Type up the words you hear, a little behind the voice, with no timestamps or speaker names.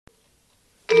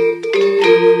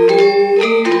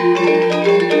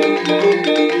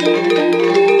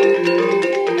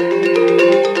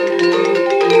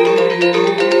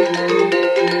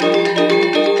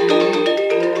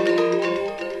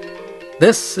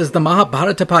This is the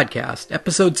Mahabharata podcast,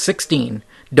 episode 16,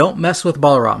 Don't Mess with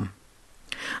Balaram.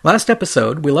 Last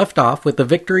episode, we left off with the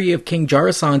victory of King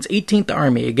Jarasand's 18th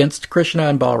army against Krishna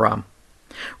and Balaram.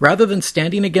 Rather than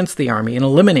standing against the army and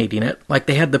eliminating it, like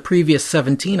they had the previous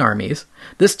 17 armies,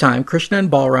 this time Krishna and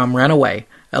Balaram ran away,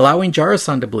 allowing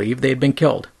Jarasandh to believe they had been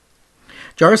killed.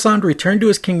 Jarasandh returned to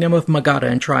his kingdom of Magadha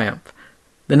in triumph.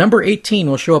 The number 18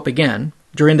 will show up again,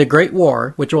 during the Great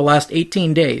War, which will last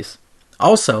 18 days.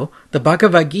 Also, the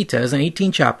Bhagavad Gita is in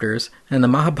 18 chapters, and the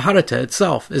Mahabharata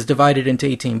itself is divided into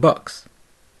 18 books.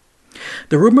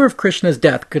 The rumor of Krishna's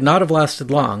death could not have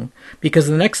lasted long, because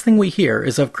the next thing we hear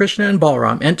is of Krishna and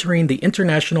Balaram entering the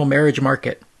international marriage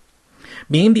market.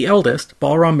 Being the eldest,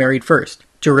 Balaram married first,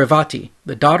 to Revati,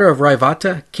 the daughter of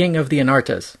Raivata, king of the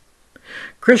Anartas.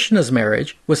 Krishna's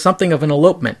marriage was something of an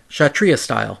elopement, Kshatriya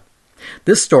style.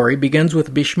 This story begins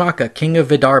with Bhishmaka, king of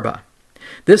Vidarbha.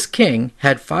 This king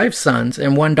had 5 sons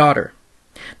and 1 daughter.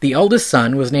 The eldest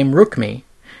son was named Rukmi,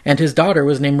 and his daughter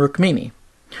was named Rukmini.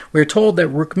 We are told that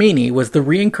Rukmini was the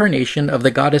reincarnation of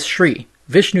the goddess Shri,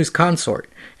 Vishnu's consort,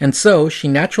 and so she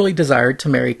naturally desired to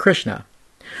marry Krishna.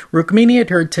 Rukmini had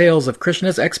heard tales of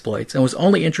Krishna's exploits and was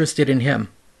only interested in him.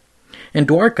 In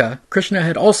Dwarka, Krishna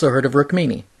had also heard of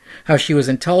Rukmini, how she was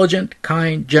intelligent,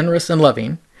 kind, generous, and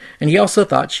loving, and he also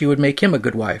thought she would make him a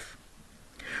good wife.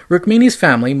 Rukmini's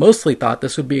family mostly thought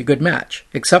this would be a good match,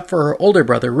 except for her older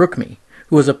brother Rukmi,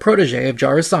 who was a protege of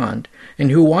Jarasandh, and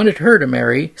who wanted her to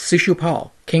marry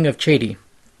Shishupal, king of Chedi.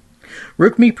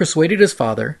 Rukmi persuaded his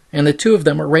father, and the two of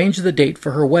them arranged the date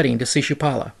for her wedding to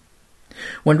Shishupala.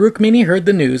 When Rukmini heard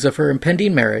the news of her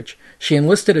impending marriage, she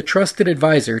enlisted a trusted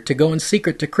advisor to go in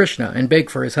secret to Krishna and beg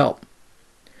for his help.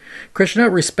 Krishna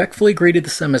respectfully greeted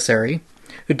this emissary,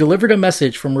 who delivered a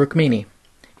message from Rukmini.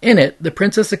 In it, the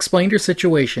princess explained her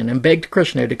situation and begged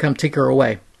Krishna to come take her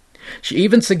away. She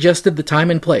even suggested the time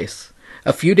and place.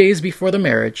 A few days before the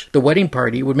marriage, the wedding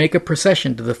party would make a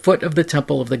procession to the foot of the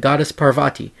temple of the goddess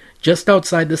Parvati, just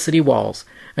outside the city walls,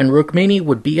 and Rukmini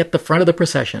would be at the front of the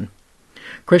procession.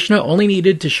 Krishna only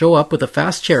needed to show up with a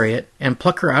fast chariot and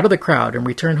pluck her out of the crowd and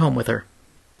return home with her.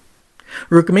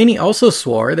 Rukmini also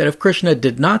swore that if Krishna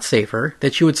did not save her,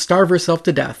 that she would starve herself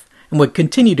to death, and would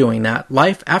continue doing that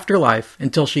life after life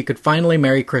until she could finally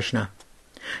marry Krishna.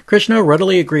 Krishna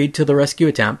readily agreed to the rescue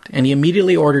attempt, and he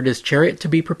immediately ordered his chariot to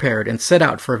be prepared and set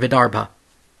out for Vidarbha.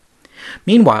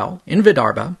 Meanwhile, in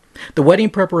Vidarbha, the wedding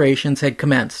preparations had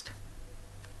commenced.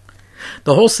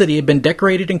 The whole city had been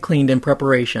decorated and cleaned in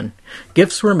preparation.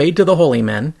 Gifts were made to the holy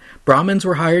men, Brahmins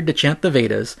were hired to chant the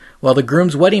Vedas, while the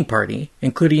groom's wedding party,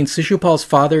 including Shishupal's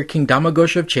father King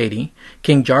Damagosha of Chedi,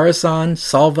 King Jarasandh,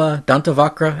 Salva,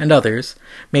 Dantavakra, and others,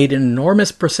 made an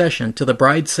enormous procession to the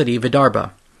bride city Vidarbha.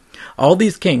 All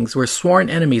these kings were sworn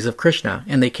enemies of Krishna,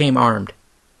 and they came armed.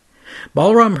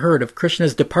 Balaram heard of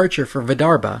Krishna's departure for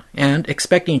Vidarbha, and,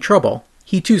 expecting trouble,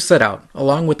 he too set out,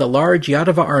 along with a large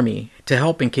Yadava army, to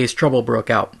help in case trouble broke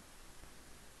out.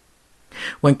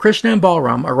 When Krishna and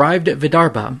Balaram arrived at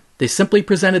Vidarbha, they simply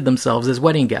presented themselves as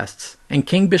wedding guests, and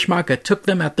King Bhishmaka took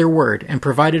them at their word and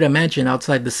provided a mansion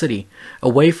outside the city,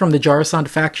 away from the Jarasandh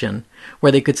faction,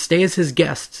 where they could stay as his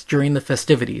guests during the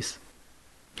festivities.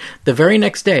 The very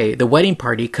next day, the wedding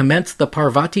party commenced the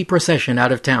Parvati procession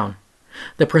out of town.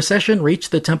 The procession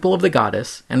reached the temple of the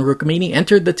goddess, and Rukmini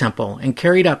entered the temple and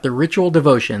carried out the ritual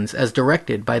devotions as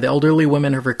directed by the elderly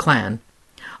women of her clan,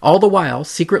 all the while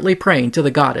secretly praying to the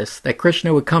goddess that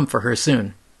Krishna would come for her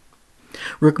soon.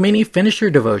 Rukmini finished her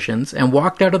devotions and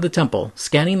walked out of the temple,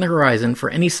 scanning the horizon for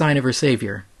any sign of her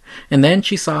savior, and then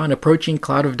she saw an approaching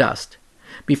cloud of dust.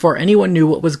 Before anyone knew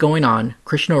what was going on,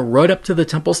 Krishna rode up to the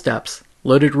temple steps,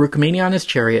 loaded Rukmini on his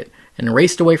chariot, and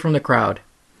raced away from the crowd.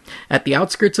 At the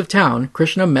outskirts of town,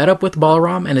 Krishna met up with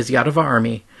Balaram and his Yadava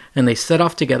army, and they set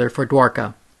off together for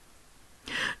Dwarka.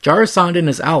 Jarasandh and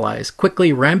his allies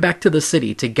quickly ran back to the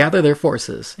city to gather their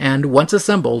forces, and, once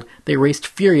assembled, they raced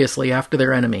furiously after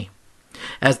their enemy.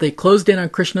 As they closed in on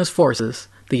Krishna's forces,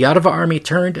 the Yadava army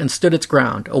turned and stood its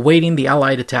ground, awaiting the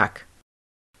allied attack.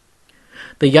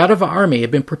 The Yadava army had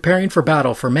been preparing for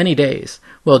battle for many days,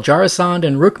 while Jarasandh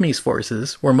and Rukmi's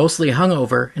forces were mostly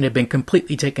hungover and had been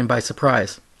completely taken by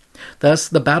surprise. Thus,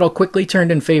 the battle quickly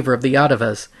turned in favor of the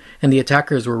Yadavas, and the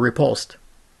attackers were repulsed.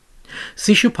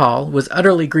 Shishupal was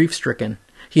utterly grief-stricken.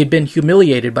 He had been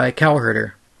humiliated by a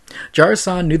cowherder.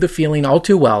 Jarasandh knew the feeling all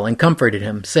too well and comforted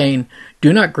him, saying,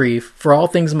 "Do not grieve, for all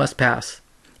things must pass.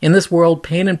 In this world,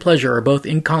 pain and pleasure are both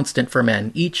inconstant for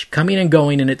men, each coming and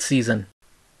going in its season.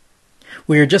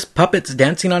 We are just puppets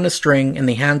dancing on a string in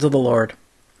the hands of the Lord.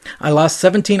 I lost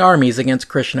 17 armies against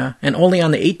Krishna, and only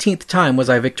on the 18th time was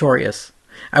I victorious.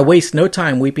 I waste no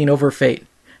time weeping over fate.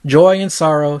 Joy and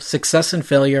sorrow, success and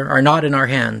failure are not in our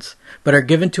hands, but are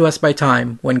given to us by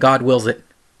time when God wills it.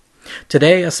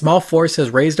 Today a small force has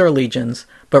raised our legions,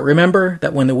 but remember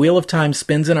that when the wheel of time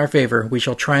spins in our favor, we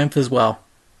shall triumph as well.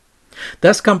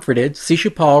 Thus comforted,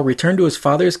 Shishupal returned to his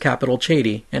father's capital,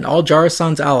 Chedi, and all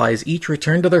Jarasan's allies each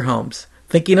returned to their homes,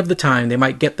 thinking of the time they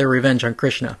might get their revenge on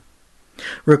Krishna.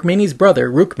 Rukmini's brother,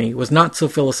 Rukmi, was not so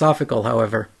philosophical,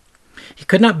 however. He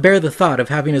could not bear the thought of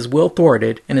having his will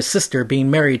thwarted and his sister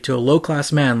being married to a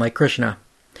low-class man like Krishna.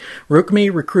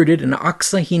 Rukmi recruited an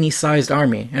Aksahini-sized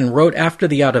army and rode after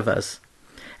the Yadavas.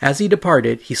 As he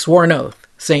departed, he swore an oath,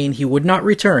 saying he would not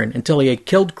return until he had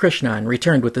killed Krishna and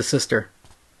returned with his sister.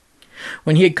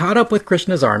 When he had caught up with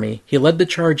Krishna's army, he led the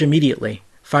charge immediately,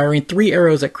 firing 3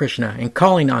 arrows at Krishna and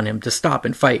calling on him to stop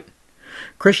and fight.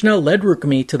 Krishna led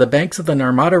Rukmi to the banks of the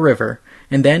Narmada River,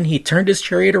 and then he turned his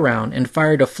chariot around and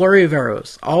fired a flurry of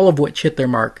arrows, all of which hit their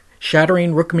mark,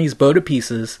 shattering Rukmi's bow to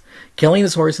pieces, killing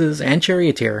his horses and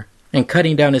charioteer, and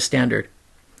cutting down his standard.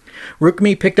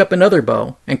 Rukmi picked up another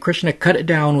bow, and Krishna cut it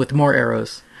down with more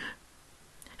arrows.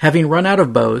 Having run out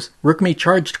of bows, Rukmi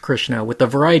charged Krishna with a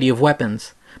variety of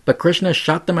weapons, but Krishna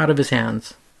shot them out of his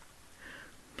hands.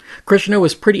 Krishna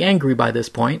was pretty angry by this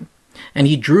point, and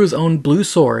he drew his own blue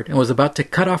sword and was about to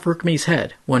cut off Rukmi's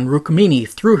head when Rukmini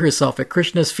threw herself at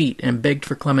Krishna's feet and begged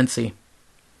for clemency.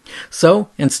 So,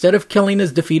 instead of killing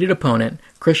his defeated opponent,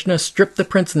 Krishna stripped the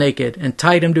prince naked and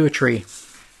tied him to a tree.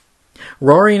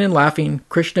 Roaring and laughing,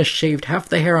 Krishna shaved half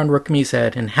the hair on Rukmi's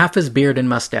head and half his beard and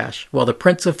mustache, while the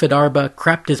prince of Vidarbha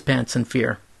crapped his pants in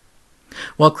fear.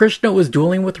 While Krishna was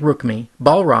dueling with Rukmi,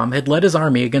 Balaram had led his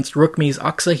army against Rukmi's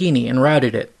Aksahini and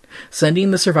routed it,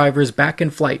 sending the survivors back in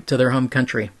flight to their home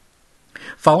country.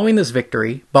 Following this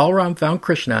victory, Balaram found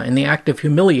Krishna in the act of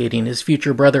humiliating his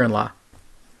future brother-in-law.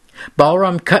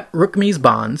 Balaram cut Rukmi's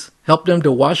bonds, helped him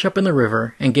to wash up in the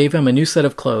river, and gave him a new set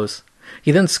of clothes.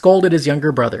 He then scolded his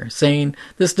younger brother, saying,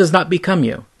 "This does not become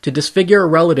you. To disfigure a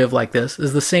relative like this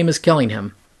is the same as killing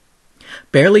him."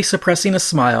 Barely suppressing a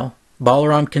smile,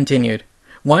 Balaram continued,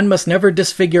 "One must never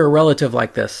disfigure a relative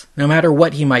like this, no matter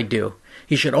what he might do.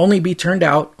 He should only be turned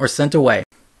out or sent away.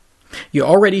 You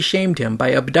already shamed him by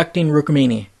abducting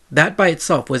Rukmini. That by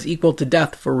itself was equal to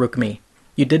death for Rukmi.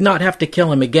 You did not have to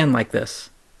kill him again like this."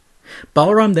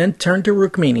 Balaram then turned to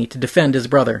Rukmini to defend his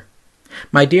brother.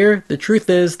 "My dear, the truth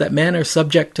is that men are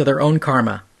subject to their own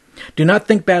karma. Do not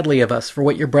think badly of us for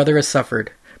what your brother has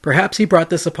suffered. Perhaps he brought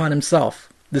this upon himself.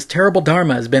 This terrible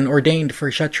dharma has been ordained for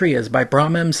Kshatriyas by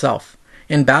Brahma himself.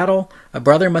 In battle, a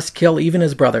brother must kill even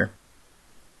his brother.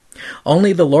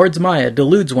 Only the Lord's Maya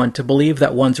deludes one to believe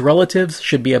that one's relatives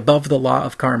should be above the law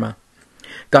of karma.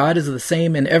 God is the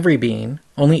same in every being,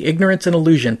 only ignorance and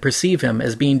illusion perceive him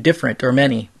as being different or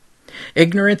many.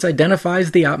 Ignorance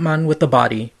identifies the Atman with the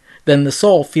body, then the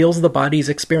soul feels the body's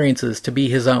experiences to be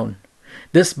his own.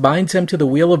 This binds him to the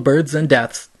wheel of births and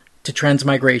deaths, to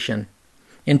transmigration.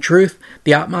 In truth,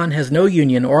 the Atman has no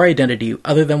union or identity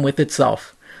other than with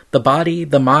itself. The body,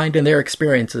 the mind, and their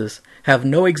experiences have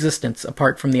no existence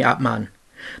apart from the Atman.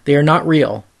 They are not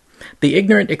real. The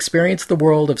ignorant experience the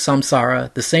world of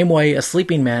samsara the same way a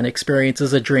sleeping man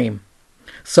experiences a dream.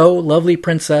 So, lovely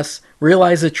princess,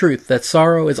 realize the truth that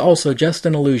sorrow is also just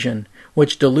an illusion,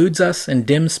 which deludes us and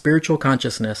dims spiritual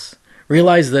consciousness.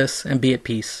 Realize this and be at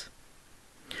peace.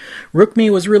 Rukmi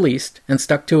was released and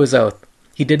stuck to his oath.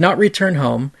 He did not return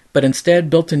home, but instead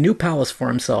built a new palace for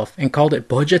himself and called it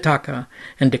Bhojataka,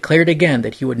 and declared again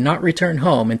that he would not return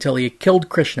home until he had killed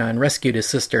Krishna and rescued his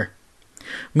sister.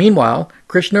 Meanwhile,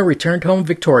 Krishna returned home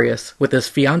victorious, with his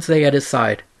fiancée at his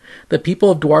side. The people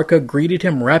of Dwarka greeted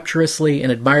him rapturously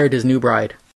and admired his new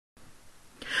bride.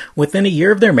 Within a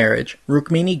year of their marriage,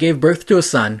 Rukmini gave birth to a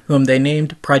son, whom they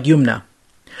named Pradyumna.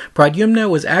 Pradyumna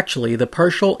was actually the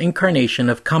partial incarnation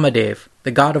of Kamadev,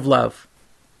 the god of love.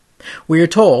 We are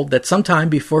told that sometime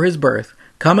before his birth,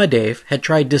 Kamadev had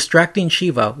tried distracting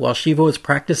Shiva while Shiva was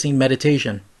practicing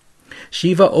meditation.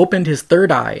 Shiva opened his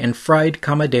third eye and fried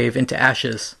Kamadev into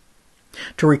ashes.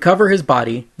 To recover his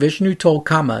body, Vishnu told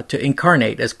Kama to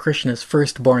incarnate as Krishna's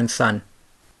firstborn son.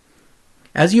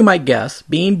 As you might guess,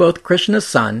 being both Krishna's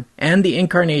son and the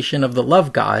incarnation of the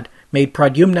love god made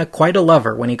Pradyumna quite a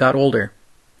lover when he got older.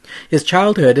 His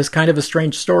childhood is kind of a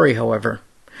strange story, however.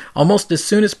 Almost as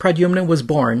soon as Pradyumna was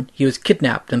born, he was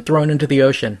kidnapped and thrown into the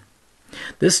ocean.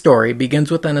 This story begins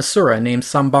with an asura named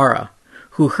Sambara,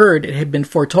 who heard it had been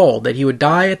foretold that he would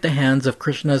die at the hands of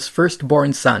Krishna's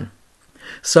firstborn son.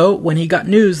 So, when he got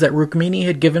news that Rukmini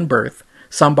had given birth,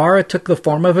 Sambara took the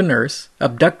form of a nurse,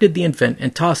 abducted the infant,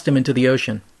 and tossed him into the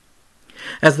ocean.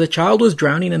 As the child was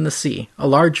drowning in the sea, a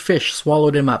large fish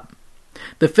swallowed him up.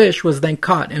 The fish was then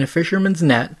caught in a fisherman's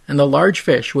net, and the large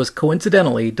fish was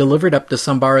coincidentally delivered up to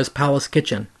Sambara's palace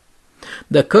kitchen.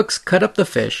 The cooks cut up the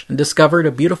fish and discovered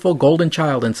a beautiful golden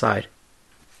child inside.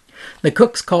 The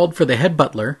cooks called for the head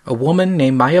butler, a woman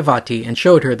named Mayavati, and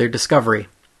showed her their discovery.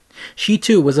 She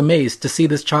too was amazed to see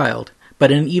this child,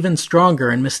 but an even stronger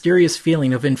and mysterious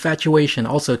feeling of infatuation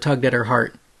also tugged at her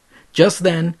heart. Just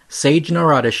then, Sage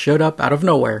Narada showed up out of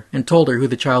nowhere and told her who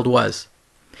the child was.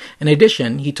 In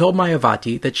addition, he told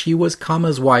Mayavati that she was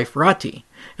Kama's wife Rati,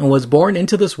 and was born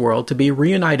into this world to be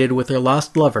reunited with her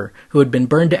lost lover who had been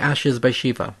burned to ashes by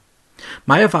Shiva.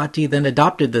 Mayavati then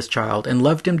adopted this child and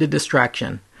loved him to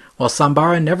distraction, while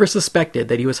Sambara never suspected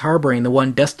that he was harboring the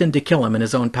one destined to kill him in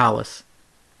his own palace.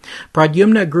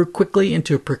 Pradyumna grew quickly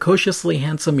into a precociously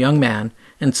handsome young man,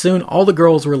 and soon all the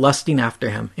girls were lusting after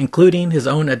him, including his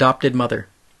own adopted mother.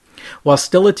 While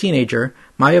still a teenager,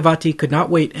 Mayavati could not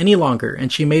wait any longer,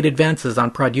 and she made advances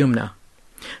on Pradyumna.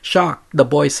 Shocked, the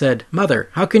boy said, "Mother,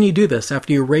 how can you do this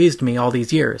after you raised me all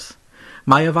these years?"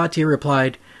 Mayavati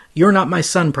replied, "You're not my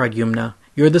son, Pradyumna.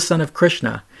 You're the son of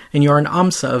Krishna, and you're an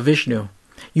Amsa of Vishnu.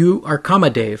 You are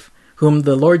Kamadev, whom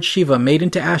the Lord Shiva made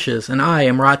into ashes, and I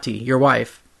am Rati, your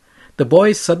wife." The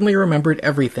boy suddenly remembered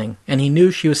everything, and he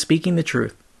knew she was speaking the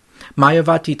truth.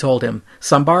 Mayavati told him,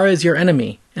 "Sambara is your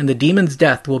enemy, and the demon's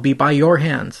death will be by your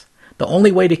hands. The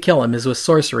only way to kill him is with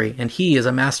sorcery, and he is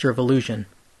a master of illusion."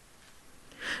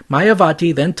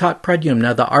 Mayavati then taught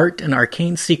Pradyumna the art and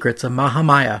arcane secrets of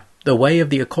Mahamaya, the way of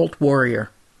the occult warrior.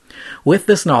 With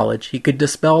this knowledge, he could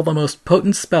dispel the most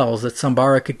potent spells that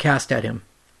Sambara could cast at him.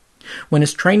 When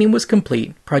his training was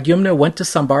complete, Pradyumna went to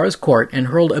Sambara's court and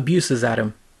hurled abuses at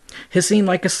him. Hissing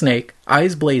like a snake,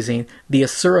 eyes blazing, the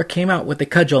Asura came out with a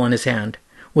cudgel in his hand.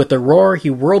 With a roar, he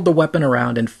whirled the weapon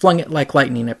around and flung it like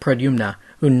lightning at Pradyumna,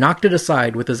 who knocked it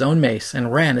aside with his own mace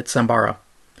and ran at Sambara.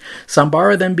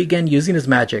 Sambara then began using his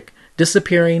magic,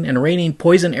 disappearing and raining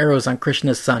poison arrows on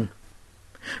Krishna's son.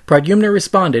 Pradyumna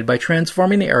responded by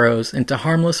transforming the arrows into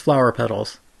harmless flower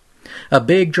petals. A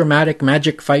big, dramatic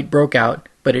magic fight broke out,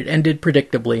 but it ended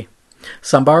predictably.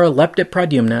 Sambara leapt at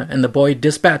Pradyumna, and the boy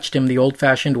dispatched him the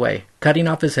old-fashioned way, cutting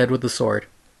off his head with a sword.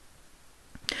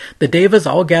 The Devas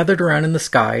all gathered around in the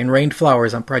sky and rained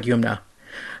flowers on Pradyumna.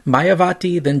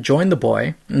 Mayavati then joined the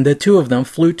boy, and the two of them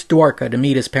flew to Dwarka to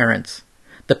meet his parents.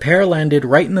 The pair landed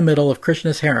right in the middle of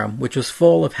Krishna's harem, which was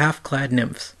full of half-clad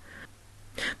nymphs.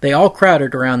 They all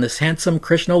crowded around this handsome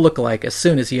Krishna lookalike as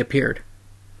soon as he appeared.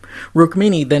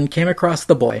 Rukmini then came across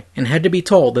the boy, and had to be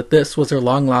told that this was her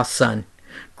long-lost son.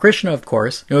 Krishna, of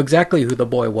course, knew exactly who the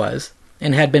boy was,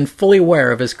 and had been fully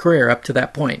aware of his career up to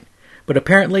that point, but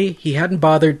apparently he hadn't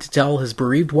bothered to tell his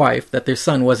bereaved wife that their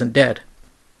son wasn't dead.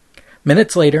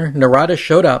 Minutes later, Narada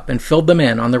showed up and filled them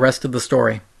in on the rest of the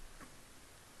story.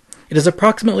 It is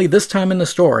approximately this time in the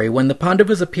story when the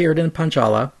Pandavas appeared in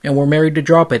Panchala and were married to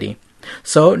Draupadi,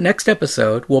 so next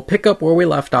episode we'll pick up where we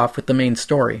left off with the main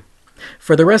story.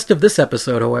 For the rest of this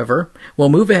episode, however, we'll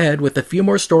move ahead with a few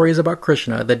more stories about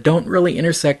Krishna that don't really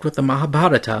intersect with the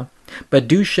Mahabharata, but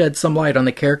do shed some light on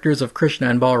the characters of Krishna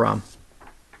and Balaram.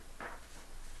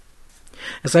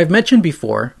 As I've mentioned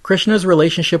before, Krishna's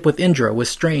relationship with Indra was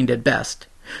strained at best.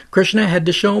 Krishna had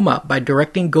to show him up by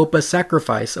directing Gopa's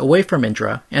sacrifice away from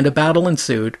Indra, and a battle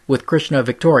ensued, with Krishna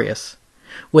victorious.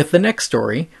 With the next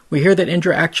story, we hear that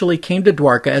Indra actually came to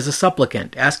Dwarka as a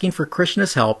supplicant, asking for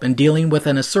Krishna's help in dealing with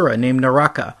an Asura named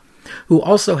Naraka, who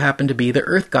also happened to be the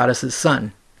earth goddess's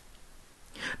son.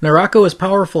 Naraka was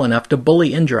powerful enough to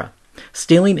bully Indra,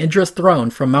 stealing Indra's throne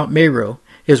from Mount Meru,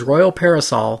 his royal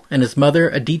parasol, and his mother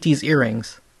Aditi's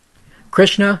earrings.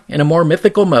 Krishna, in a more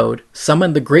mythical mode,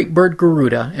 summoned the great bird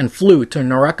Garuda and flew to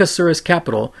Narakasura's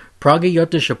capital,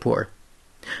 Pragayotishapur.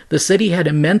 The city had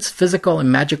immense physical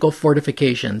and magical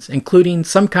fortifications, including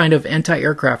some kind of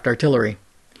anti-aircraft artillery.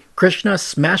 Krishna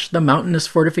smashed the mountainous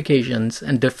fortifications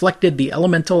and deflected the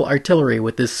elemental artillery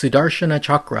with his Sudarshana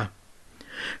chakra.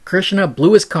 Krishna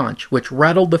blew his conch, which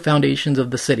rattled the foundations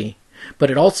of the city, but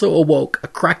it also awoke a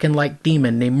kraken-like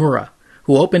demon named Mura,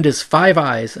 who opened his 5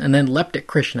 eyes and then leapt at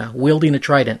Krishna, wielding a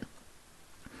trident.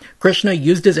 Krishna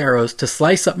used his arrows to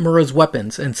slice up Mura's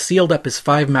weapons and sealed up his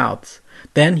 5 mouths.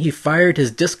 Then he fired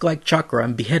his disc-like chakra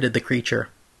and beheaded the creature.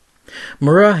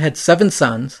 Mura had 7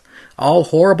 sons, all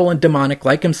horrible and demonic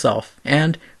like himself,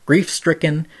 and,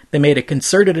 grief-stricken, they made a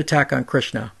concerted attack on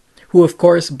Krishna, who of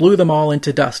course blew them all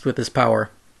into dust with his power.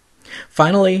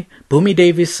 Finally,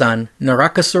 Bhumidevi's son,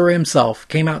 Narakasura himself,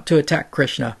 came out to attack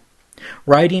Krishna.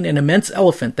 Riding an immense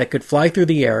elephant that could fly through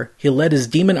the air, he led his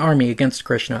demon army against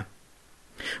Krishna.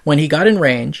 When he got in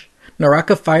range,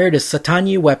 Naraka fired his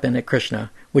Satanyi weapon at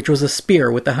Krishna, which was a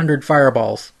spear with 100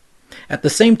 fireballs. At the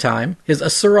same time, his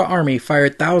Asura army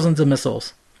fired thousands of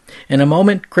missiles. In a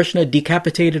moment, Krishna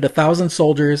decapitated 1,000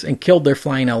 soldiers and killed their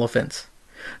flying elephants.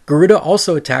 Garuda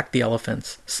also attacked the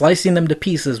elephants, slicing them to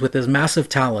pieces with his massive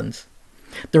talons.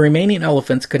 The remaining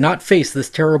elephants could not face this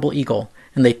terrible eagle,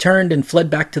 and they turned and fled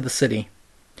back to the city.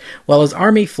 While his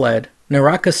army fled,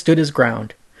 Naraka stood his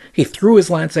ground. He threw his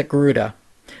lance at Garuda.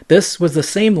 This was the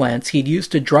same lance he'd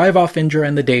used to drive off Indra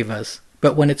and the Devas,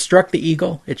 but when it struck the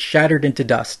eagle, it shattered into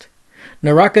dust.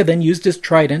 Naraka then used his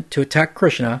trident to attack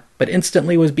Krishna, but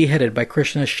instantly was beheaded by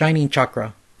Krishna's shining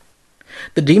chakra.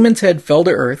 The demon's head fell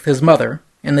to earth, his mother,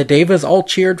 and the Devas all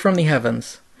cheered from the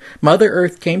heavens. Mother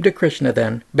Earth came to Krishna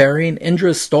then, bearing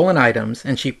Indra's stolen items,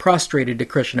 and she prostrated to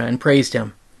Krishna and praised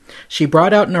him. She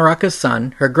brought out Naraka's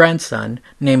son, her grandson,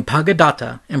 named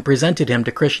Bhagavata, and presented him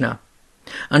to Krishna.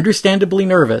 Understandably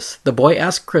nervous, the boy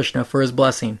asked Krishna for his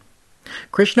blessing.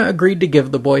 Krishna agreed to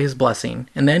give the boy his blessing,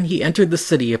 and then he entered the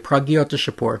city of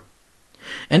Pragyotishapur.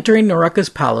 Entering Naraka's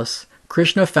palace,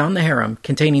 Krishna found the harem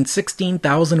containing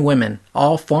 16,000 women,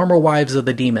 all former wives of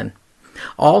the demon.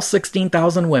 All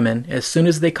 16,000 women, as soon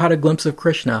as they caught a glimpse of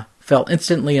Krishna, fell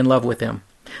instantly in love with him.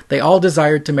 They all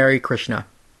desired to marry Krishna.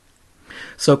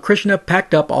 So Krishna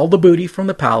packed up all the booty from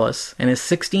the palace and his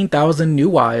 16,000 new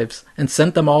wives and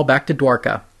sent them all back to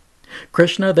Dwarka.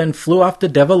 Krishna then flew off to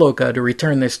Devaloka to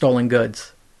return their stolen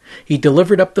goods. He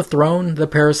delivered up the throne, the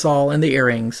parasol, and the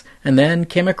earrings, and then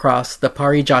came across the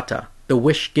Parijata, the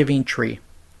wish-giving tree.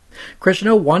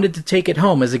 Krishna wanted to take it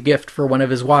home as a gift for one of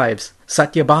his wives,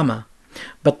 Satyabhama,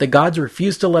 but the gods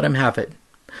refused to let him have it.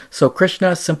 So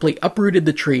Krishna simply uprooted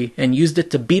the tree and used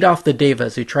it to beat off the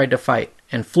Devas who tried to fight,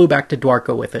 and flew back to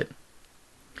Dwarka with it.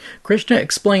 Krishna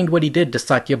explained what he did to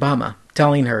Satyabhama,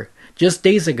 telling her, "Just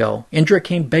days ago, Indra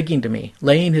came begging to me,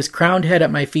 laying his crowned head at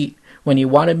my feet when he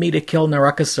wanted me to kill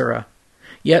Narakasura.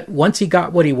 Yet, once he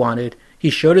got what he wanted, he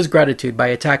showed his gratitude by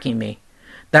attacking me.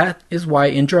 That is why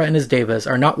Indra and his Devas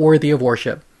are not worthy of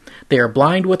worship. They are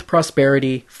blind with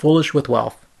prosperity, foolish with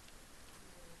wealth."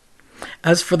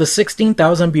 As for the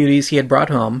 16,000 beauties he had brought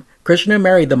home, Krishna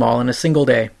married them all in a single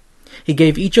day. He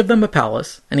gave each of them a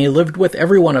palace, and he lived with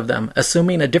every one of them,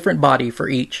 assuming a different body for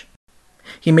each.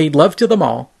 He made love to them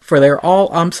all, for they are all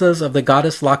amsas of the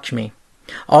goddess Lakshmi.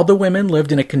 All the women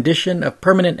lived in a condition of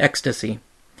permanent ecstasy.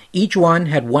 Each one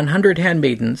had 100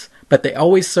 handmaidens, but they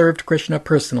always served Krishna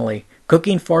personally,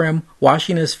 cooking for him,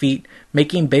 washing his feet,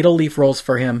 making betel leaf rolls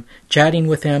for him, chatting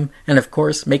with him, and of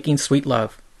course making sweet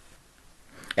love.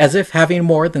 As if having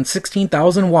more than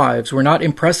 16,000 wives were not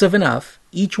impressive enough,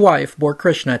 each wife bore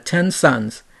Krishna 10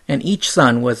 sons, and each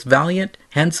son was valiant,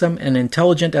 handsome, and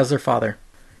intelligent as their father.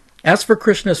 As for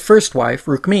Krishna's first wife,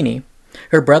 Rukmini,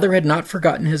 her brother had not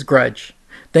forgotten his grudge.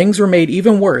 Things were made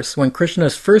even worse when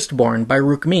Krishna's firstborn by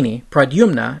Rukmini,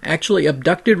 Pradyumna, actually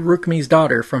abducted Rukmini's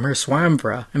daughter from her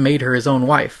Swayamvara and made her his own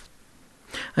wife.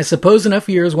 I suppose enough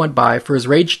years went by for his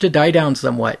rage to die down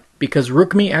somewhat, because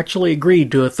Rukmini actually agreed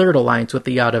to a third alliance with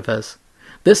the Yadavas.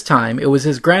 This time it was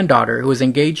his granddaughter who was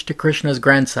engaged to Krishna's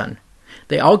grandson.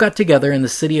 They all got together in the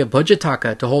city of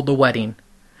Bhojataka to hold the wedding.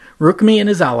 Rukmini and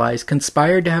his allies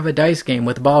conspired to have a dice game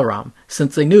with Balaram,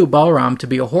 since they knew Balaram to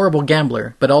be a horrible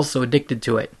gambler, but also addicted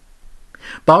to it.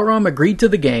 Balaram agreed to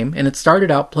the game, and it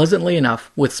started out pleasantly enough,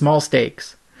 with small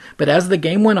stakes. But as the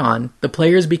game went on, the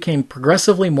players became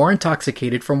progressively more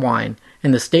intoxicated from wine,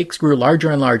 and the stakes grew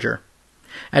larger and larger.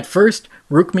 At first,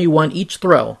 Rukmini won each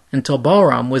throw, until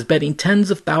Balaram was betting tens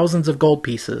of thousands of gold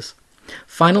pieces.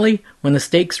 Finally, when the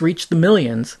stakes reached the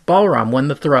millions, Balaram won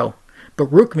the throw,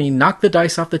 but Rukmini knocked the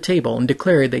dice off the table and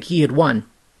declared that he had won.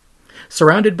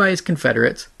 Surrounded by his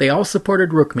confederates, they all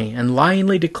supported Rukmini and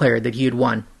lyingly declared that he had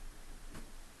won.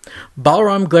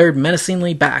 Balaram glared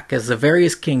menacingly back as the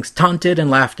various kings taunted and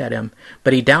laughed at him,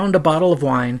 but he downed a bottle of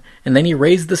wine, and then he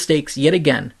raised the stakes yet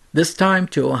again, this time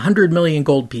to 100 million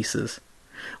gold pieces.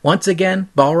 Once again,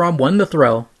 Balaram won the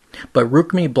throw, but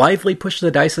Rukmini blithely pushed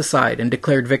the dice aside and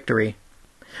declared victory.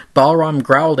 Balaram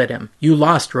growled at him, "You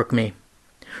lost, Rukmini."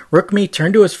 Rukmini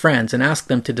turned to his friends and asked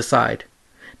them to decide.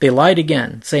 They lied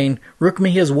again, saying,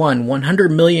 "Rukmini has won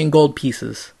 100 million gold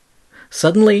pieces."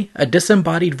 Suddenly, a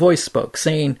disembodied voice spoke,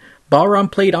 saying,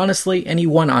 "Balaram played honestly and he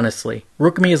won honestly.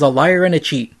 Rukmini is a liar and a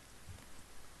cheat."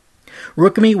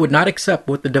 Rukmini would not accept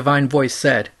what the divine voice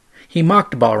said. He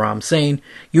mocked Balaram, saying,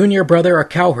 "You and your brother are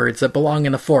cowherds that belong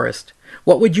in the forest.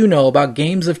 What would you know about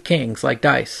games of kings like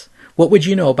dice? What would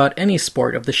you know about any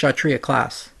sport of the Kshatriya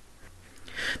class?"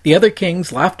 The other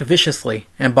kings laughed viciously,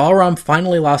 and Balaram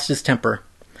finally lost his temper.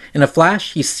 In a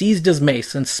flash, he seized his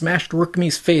mace and smashed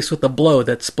Rukmini's face with a blow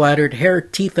that splattered hair,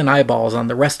 teeth, and eyeballs on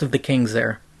the rest of the kings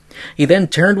there. He then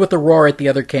turned with a roar at the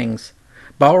other kings.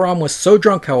 Balaram was so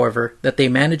drunk, however, that they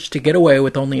managed to get away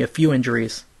with only a few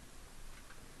injuries.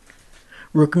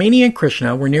 Rukmini and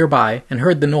Krishna were nearby and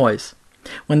heard the noise.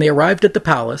 When they arrived at the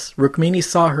palace, Rukmini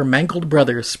saw her mangled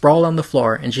brothers sprawl on the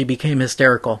floor, and she became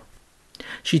hysterical.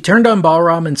 She turned on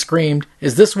Balaram and screamed,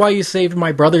 "Is this why you saved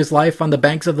my brother's life on the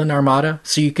banks of the Narmada,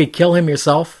 so you could kill him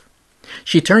yourself?"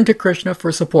 She turned to Krishna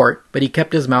for support, but he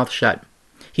kept his mouth shut.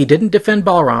 He didn't defend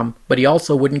Balaram, but he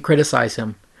also wouldn't criticize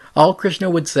him. All Krishna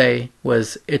would say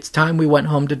was, "It's time we went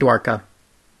home to Dwarka."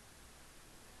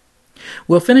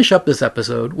 We'll finish up this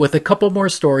episode with a couple more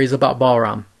stories about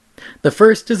Balaram. The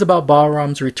first is about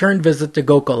Balaram's return visit to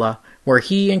Gokula, where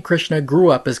he and Krishna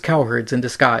grew up as cowherds in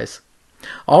disguise.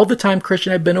 All the time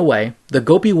Krishna had been away, the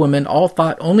Gopi women all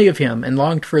thought only of him and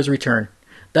longed for his return.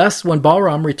 Thus, when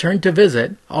Balaram returned to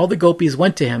visit, all the gopis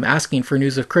went to him asking for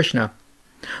news of Krishna.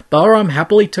 Balaram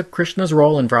happily took Krishna's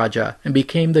role in Vraja and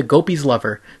became the gopis'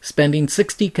 lover, spending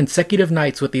 60 consecutive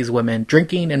nights with these women,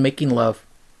 drinking and making love.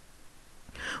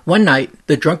 One night,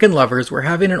 the drunken lovers were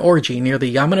having an orgy near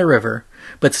the Yamuna River,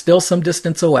 but still some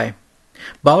distance away.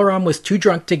 Balaram was too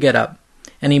drunk to get up,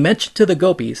 and he mentioned to the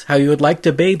gopis how he would like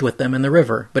to bathe with them in the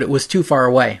river, but it was too far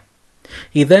away.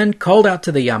 He then called out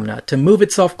to the Yamuna to move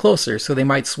itself closer so they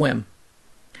might swim.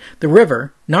 The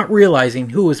river, not realizing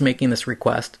who was making this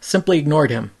request, simply ignored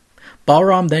him.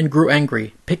 Balaram then grew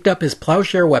angry, picked up his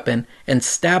plowshare weapon, and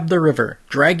stabbed the river,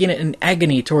 dragging it in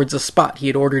agony towards the spot he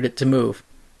had ordered it to move.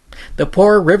 The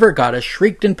poor river goddess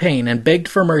shrieked in pain and begged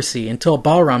for mercy until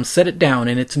Balaram set it down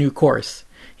in its new course.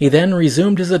 He then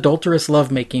resumed his adulterous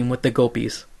lovemaking with the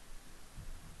gopis.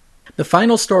 The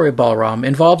final story of Balaram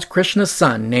involves Krishna's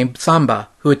son named Samba,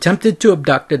 who attempted to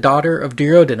abduct a daughter of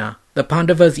Duryodhana, the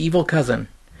Pandavas' evil cousin.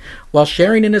 While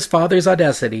sharing in his father's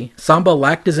audacity, Samba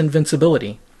lacked his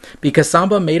invincibility. Because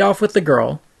Samba made off with the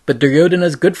girl, but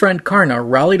Duryodhana's good friend Karna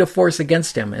rallied a force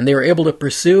against him, and they were able to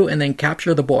pursue and then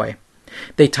capture the boy.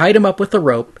 They tied him up with a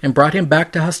rope and brought him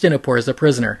back to Hastinapur as a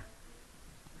prisoner.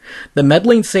 The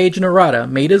meddling sage Narada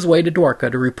made his way to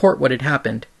Dwarka to report what had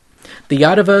happened. The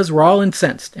Yadavas were all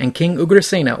incensed, and King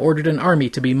Ugrasena ordered an army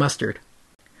to be mustered.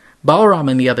 Balaram,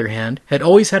 on the other hand, had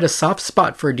always had a soft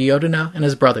spot for Duryodhana and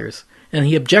his brothers, and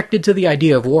he objected to the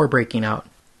idea of war breaking out.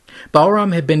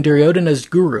 Balaram had been Duryodhana's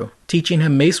guru, teaching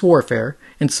him mace warfare,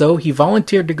 and so he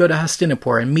volunteered to go to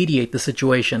Hastinapur and mediate the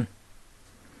situation.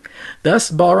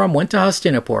 Thus Balaram went to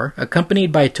Hastinapur,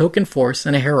 accompanied by a token force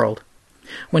and a herald.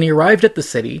 When he arrived at the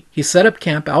city, he set up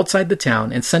camp outside the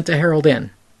town and sent a herald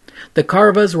in. The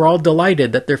Kauravas were all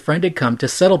delighted that their friend had come to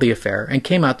settle the affair and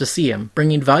came out to see him,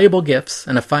 bringing valuable gifts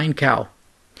and a fine cow.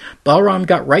 Balaram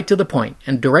got right to the point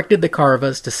and directed the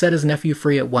Kauravas to set his nephew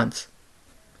free at once.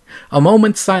 A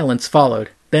moment's silence followed.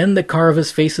 Then the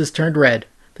Kauravas' faces turned red.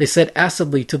 They said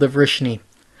acidly to the Vrishni,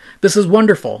 "This is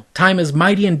wonderful. Time is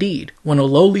mighty indeed, when a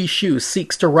lowly shoe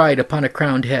seeks to ride upon a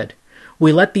crowned head.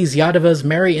 We let these Yadavas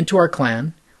marry into our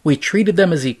clan. We treated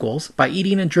them as equals, by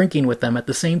eating and drinking with them at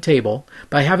the same table,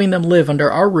 by having them live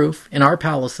under our roof, in our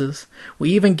palaces.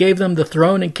 We even gave them the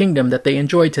throne and kingdom that they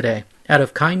enjoy today, out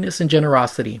of kindness and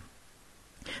generosity.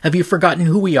 Have you forgotten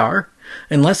who we are?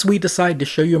 Unless we decide to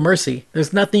show you mercy,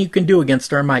 there's nothing you can do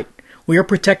against our might. We are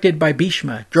protected by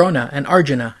Bhishma, Drona, and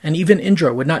Arjuna, and even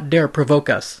Indra would not dare provoke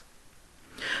us."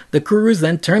 The Kurus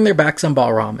then turned their backs on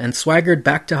Balaram and swaggered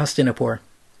back to Hastinapur.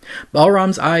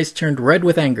 Balaram's eyes turned red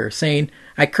with anger, saying,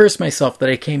 "I curse myself that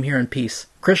I came here in peace.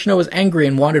 Krishna was angry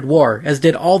and wanted war, as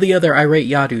did all the other irate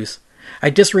Yadus.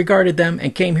 I disregarded them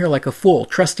and came here like a fool,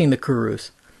 trusting the Kurus.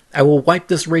 I will wipe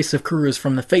this race of Kurus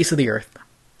from the face of the earth."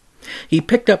 He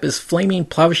picked up his flaming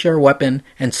plowshare weapon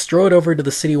and strode over to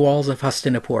the city walls of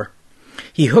Hastinapur.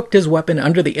 He hooked his weapon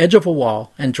under the edge of a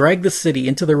wall and dragged the city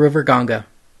into the river Ganga.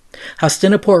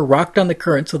 Hastinapur rocked on the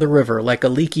currents of the river like a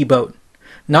leaky boat.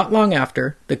 Not long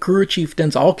after, the Kuru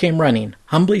chieftains all came running,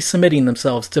 humbly submitting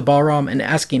themselves to Balaram and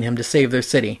asking him to save their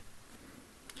city.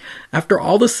 After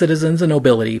all the citizens and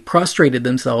nobility prostrated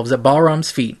themselves at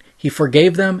Balaram's feet, he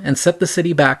forgave them and set the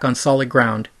city back on solid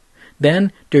ground.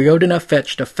 Then Duryodhana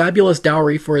fetched a fabulous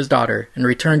dowry for his daughter and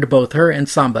returned both her and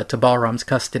Samba to Balaram's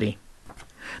custody.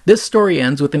 This story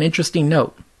ends with an interesting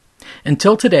note.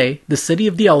 Until today, the city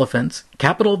of the elephants,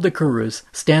 capital of the Kurus,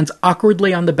 stands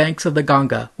awkwardly on the banks of the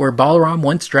Ganga, where Balaram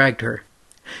once dragged her.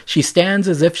 She stands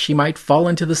as if she might fall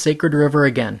into the sacred river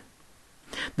again.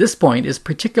 This point is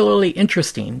particularly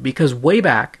interesting because way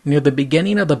back, near the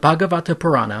beginning of the Bhagavata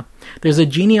Purana, there's a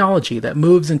genealogy that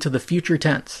moves into the future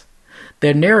tense.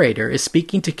 The narrator is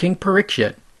speaking to King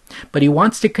Parikshit, but he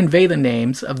wants to convey the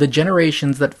names of the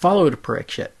generations that followed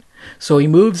Parikshit, so he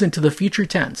moves into the future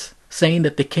tense, saying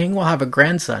that the king will have a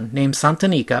grandson named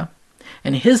Santanika,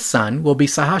 and his son will be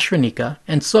Sahasranika,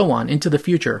 and so on into the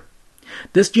future.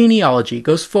 This genealogy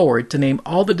goes forward to name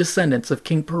all the descendants of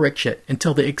King Parikshit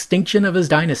until the extinction of his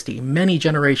dynasty many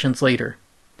generations later.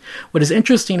 What is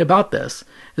interesting about this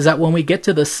is that when we get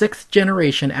to the 6th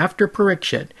generation after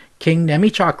Parikshit, King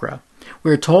Nemichakra,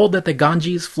 we are told that the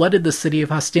Ganges flooded the city of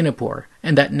Hastinapur,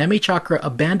 and that Nemichakra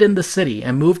abandoned the city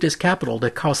and moved his capital to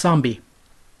Kausambi.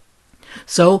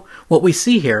 So, what we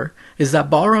see here is that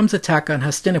Balaram's attack on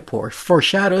Hastinapur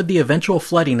foreshadowed the eventual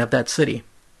flooding of that city.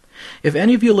 If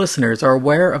any of you listeners are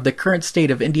aware of the current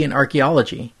state of Indian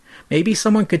archaeology, maybe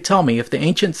someone could tell me if the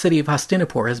ancient city of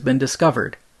Hastinapur has been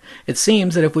discovered. It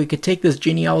seems that if we could take this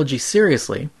genealogy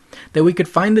seriously, that we could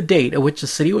find the date at which the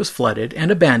city was flooded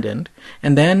and abandoned,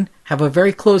 and then have a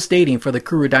very close dating for the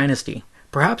Kuru dynasty,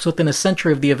 perhaps within a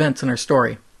century of the events in our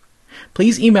story.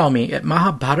 Please email me at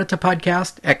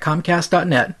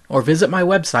mahabharatapodcast@comcast.net or visit my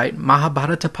website,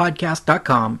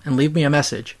 mahabharatapodcast.com, and leave me a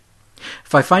message.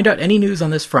 If I find out any news on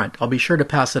this front, I'll be sure to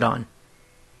pass it on.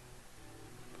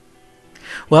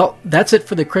 Well, that's it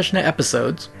for the Krishna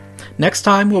episodes. Next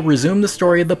time, we'll resume the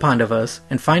story of the Pandavas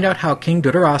and find out how King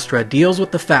Dhritarashtra deals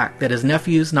with the fact that his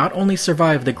nephews not only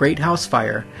survived the Great House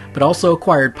Fire, but also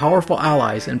acquired powerful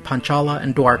allies in Panchala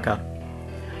and Dwarka.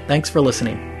 Thanks for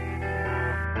listening.